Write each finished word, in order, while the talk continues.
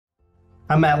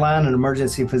I'm Matt Lyon, an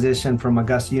emergency physician from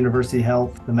Augusta University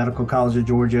Health, the Medical College of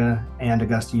Georgia, and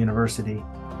Augusta University.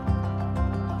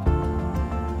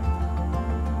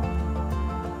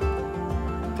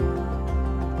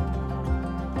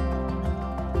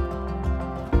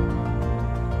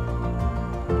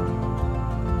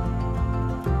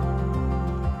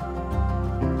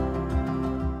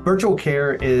 Virtual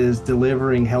care is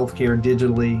delivering healthcare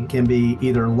digitally, can be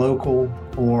either local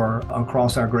or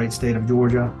across our great state of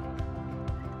Georgia.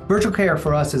 Virtual care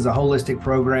for us is a holistic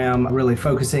program, really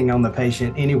focusing on the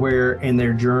patient anywhere in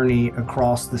their journey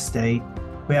across the state.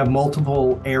 We have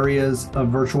multiple areas of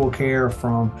virtual care,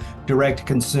 from direct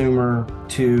consumer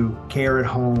to care at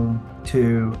home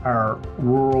to our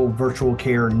rural virtual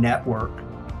care network.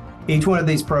 Each one of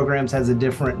these programs has a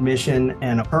different mission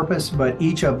and a purpose, but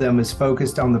each of them is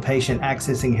focused on the patient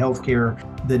accessing healthcare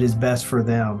that is best for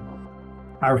them.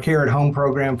 Our Care at Home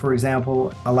program, for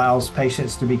example, allows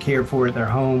patients to be cared for at their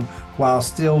home while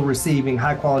still receiving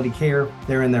high quality care.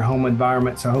 They're in their home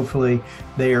environment, so hopefully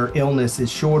their illness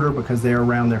is shorter because they're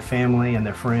around their family and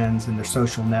their friends and their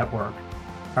social network.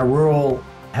 Our rural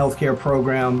healthcare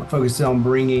program focuses on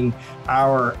bringing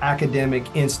our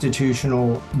academic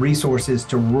institutional resources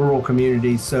to rural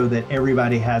communities so that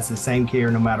everybody has the same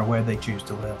care no matter where they choose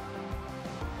to live.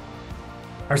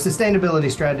 Our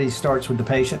sustainability strategy starts with the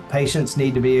patient. Patients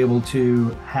need to be able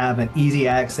to have an easy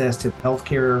access to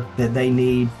healthcare that they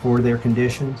need for their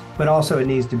conditions, but also it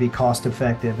needs to be cost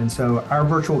effective. And so our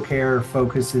virtual care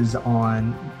focuses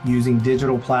on using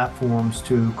digital platforms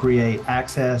to create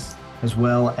access as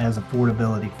well as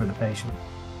affordability for the patient.